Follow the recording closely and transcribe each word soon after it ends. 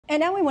And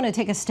now we want to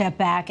take a step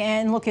back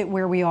and look at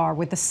where we are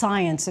with the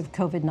science of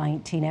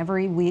COVID-19.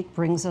 Every week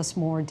brings us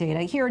more data.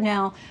 Here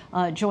now,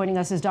 joining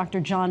us is Dr.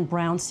 John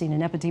Brownstein,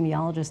 an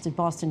epidemiologist at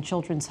Boston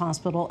Children's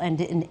Hospital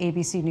and an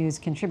ABC News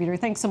contributor.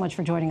 Thanks so much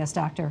for joining us,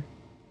 Doctor.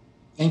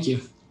 Thank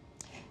you.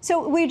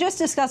 So we just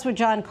discussed with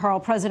John Carl,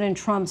 President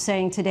Trump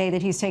saying today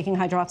that he's taking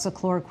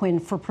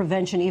hydroxychloroquine for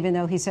prevention, even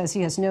though he says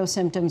he has no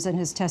symptoms and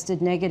has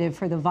tested negative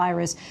for the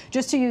virus.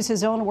 Just to use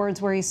his own words,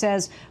 where he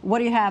says, what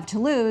do you have to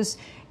lose?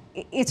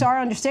 It's our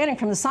understanding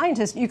from the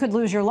scientists you could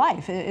lose your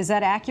life. Is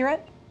that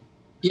accurate?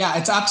 Yeah,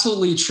 it's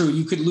absolutely true.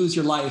 You could lose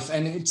your life.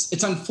 And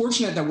it's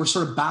unfortunate that we're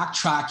sort of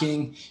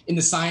backtracking in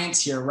the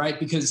science here, right?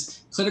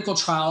 Because clinical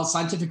trials,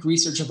 scientific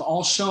research have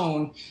all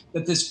shown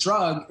that this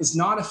drug is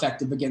not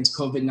effective against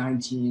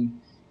COVID-19.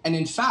 And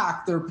in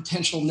fact, there are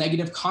potential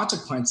negative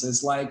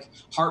consequences like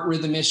heart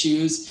rhythm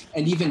issues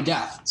and even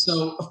death.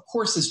 So, of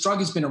course, this drug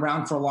has been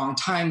around for a long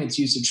time. It's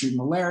used to treat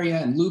malaria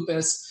and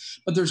lupus,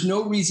 but there's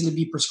no reason to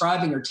be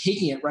prescribing or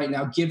taking it right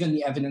now, given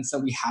the evidence that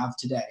we have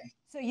today.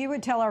 So you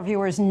would tell our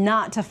viewers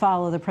not to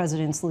follow the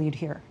president's lead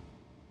here?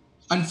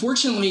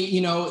 Unfortunately,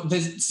 the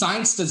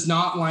science does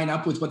not line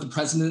up with what the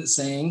president is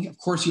saying. Of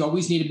course, you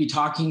always need to be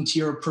talking to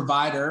your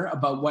provider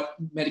about what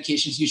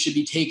medications you should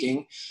be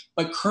taking.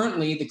 But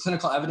currently, the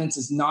clinical evidence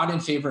is not in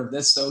favor of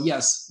this. So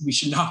yes, we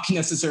should not be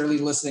necessarily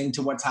listening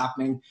to what's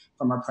happening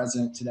from our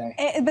president today.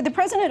 But the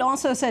president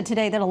also said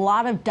today that a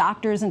lot of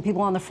doctors and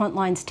people on the front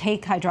lines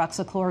take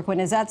hydroxychloroquine.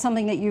 Is that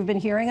something that you've been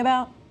hearing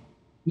about?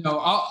 No,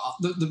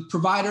 the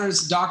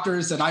providers,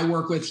 doctors that I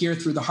work with here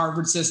through the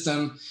Harvard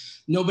system,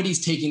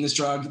 nobody's taking this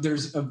drug.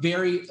 There's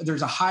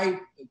a high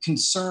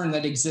concern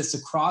that exists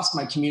across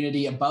my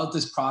community about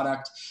this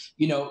product.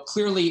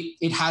 Clearly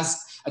it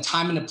has a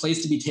time and a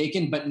place to be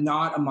taken, but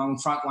not among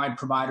frontline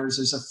providers.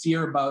 There's a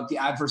fear about the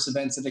adverse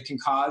events that it can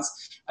cause,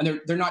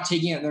 and they're not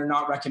taking it and they're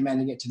not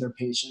recommending it to their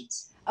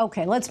patients.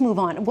 Okay, let's move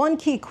on. One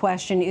key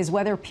question is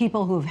whether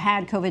people who've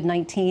had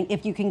COVID-19,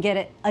 if you can get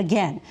it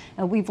again.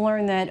 We've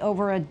learned that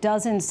over a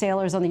dozen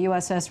sailors on the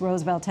USS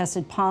Roosevelt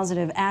tested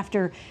positive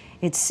after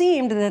it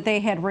seemed that they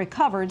had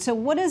recovered. So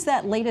what does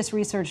that latest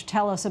research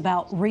tell us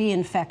about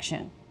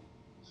reinfection?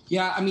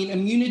 Yeah,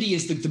 immunity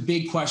is the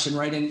big question,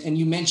 right? And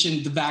you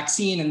mentioned the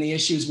vaccine and the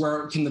issues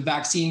where can the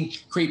vaccine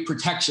create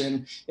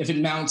protection if it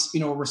mounts,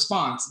 a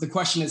response. The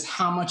question is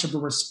how much of a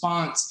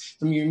response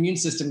from your immune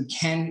system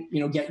can,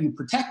 get you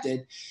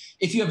protected.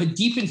 If you have a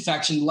deep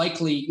infection,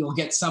 likely you'll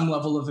get some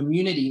level of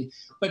immunity.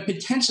 But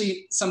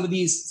potentially some of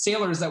these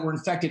sailors that were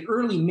infected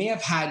early may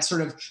have had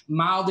sort of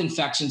mild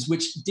infections,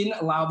 which didn't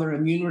allow their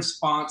immune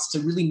response to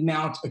really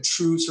mount a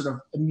true sort of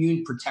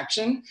immune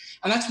protection.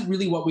 And that's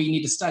really what we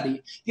need to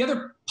study. The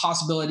other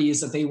possibility is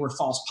that they were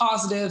false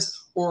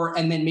positives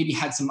and then maybe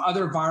had some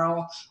other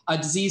viral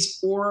disease,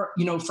 or,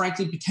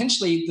 frankly,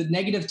 potentially the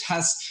negative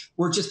tests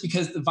were just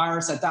because the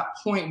virus at that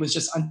point was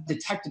just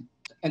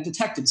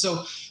undetected.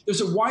 So there's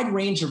a wide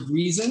range of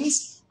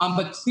reasons.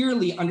 But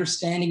clearly,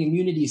 understanding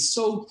immunity is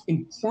so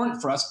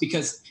important for us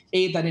because,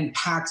 A, that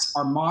impacts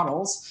our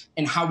models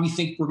and how we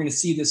think we're going to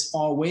see this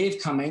fall wave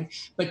coming.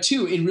 But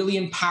two, it really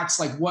impacts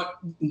what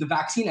the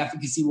vaccine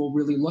efficacy will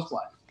really look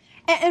like.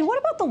 And what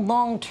about the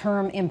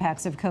long-term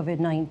impacts of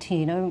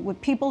COVID-19?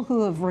 With people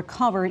who have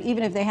recovered,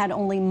 even if they had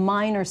only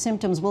minor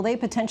symptoms, will they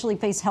potentially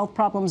face health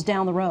problems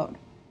down the road?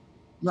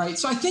 Right.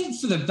 So I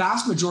think for the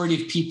vast majority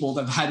of people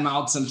that have had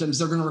mild symptoms,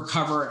 they're going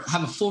to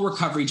have a full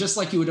recovery, just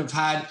like you would have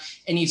had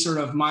any sort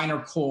of minor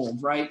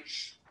cold, right?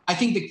 I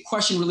think the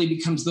question really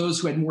becomes those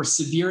who had more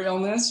severe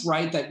illness,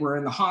 right, that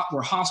were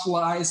were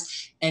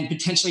hospitalized and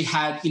potentially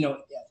had,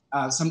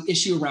 some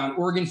issue around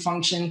organ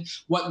function,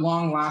 what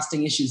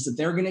long-lasting issues that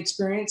they're going to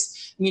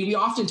experience. We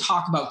often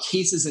talk about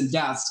cases and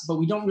deaths, but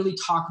we don't really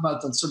talk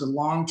about the sort of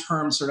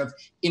long-term sort of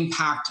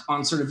impact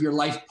on sort of your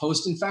life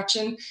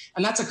post-infection.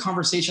 And that's a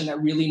conversation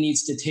that really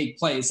needs to take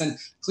place. And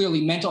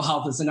clearly mental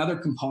health is another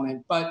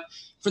component. But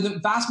for the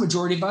vast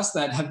majority of us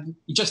that have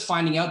just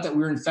finding out that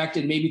we were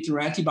infected, maybe through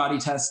antibody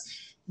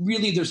tests,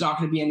 really there's not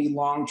going to be any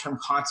long-term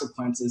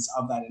consequences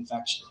of that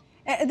infection.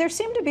 There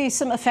seem to be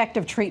some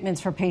effective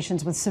treatments for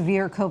patients with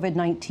severe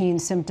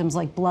COVID-19 symptoms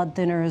like blood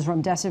thinners,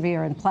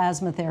 remdesivir, and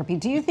plasma therapy.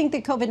 Do you think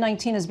that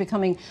COVID-19 is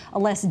becoming a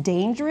less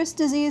dangerous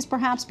disease,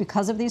 perhaps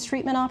because of these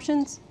treatment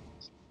options?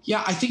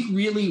 Yeah, I think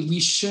really we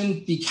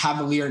shouldn't be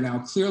cavalier now.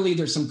 Clearly,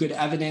 there's some good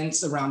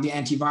evidence around the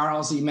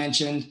antivirals that you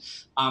mentioned.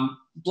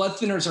 Blood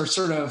thinners are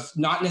sort of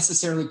not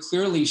necessarily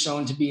clearly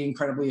shown to be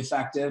incredibly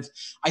effective.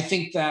 I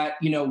think that,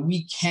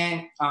 we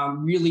can't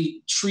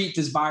really treat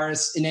this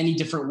virus in any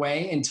different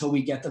way until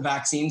we get the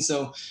vaccine.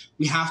 So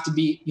we have to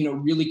be,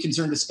 really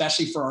concerned,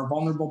 especially for our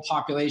vulnerable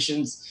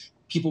populations.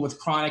 People with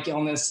chronic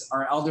illness,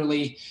 our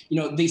elderly,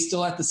 they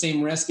still at the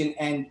same risk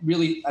and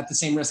really at the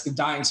same risk of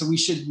dying. So we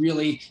should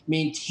really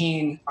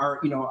maintain our,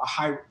 a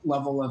high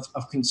level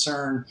of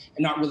concern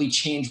and not really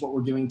change what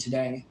we're doing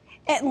today.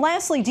 And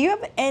lastly, do you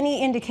have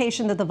any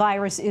indication that the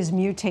virus is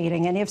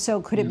mutating? And if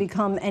so, could it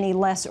become any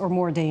less or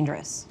more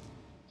dangerous?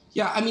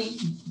 Yeah, I mean,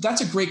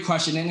 that's a great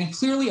question. And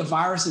clearly a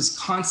virus is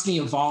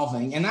constantly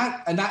evolving. And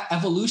that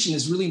evolution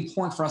is really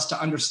important for us to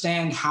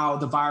understand how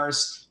the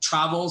virus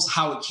travels,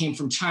 how it came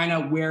from China,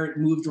 where it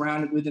moved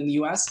around within the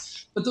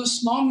US. But those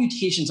small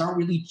mutations aren't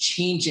really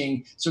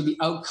changing sort of the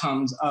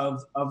outcomes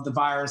of the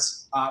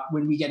virus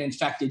when we get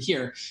infected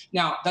here.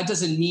 Now, that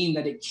doesn't mean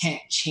that it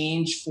can't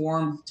change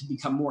form to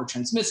become more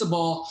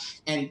transmissible,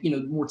 and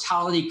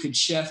mortality could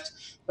shift.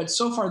 But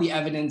so far, the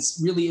evidence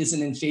really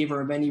isn't in favor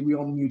of any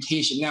real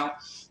mutation. Now,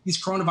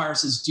 these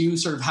coronaviruses do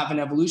sort of have an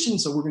evolution,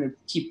 so we're going to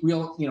keep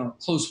real,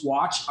 close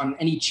watch on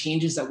any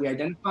changes that we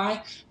identify.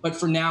 But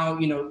for now,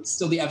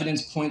 still the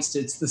evidence points to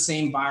it's the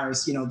same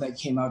virus, that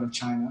came out of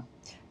China.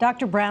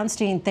 Dr.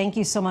 Brownstein, thank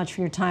you so much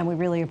for your time. We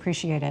really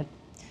appreciate it.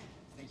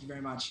 Thank you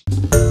very much.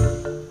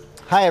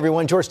 Hi,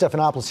 everyone. George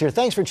Stephanopoulos here.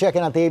 Thanks for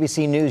checking out the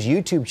ABC News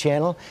YouTube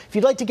channel. If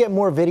you'd like to get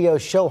more videos,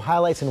 show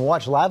highlights, and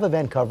watch live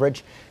event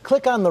coverage,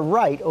 click on the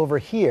right over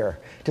here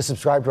to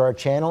subscribe to our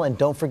channel. And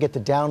don't forget to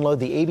download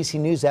the ABC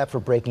News app for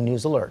breaking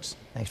news alerts.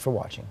 Thanks for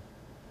watching.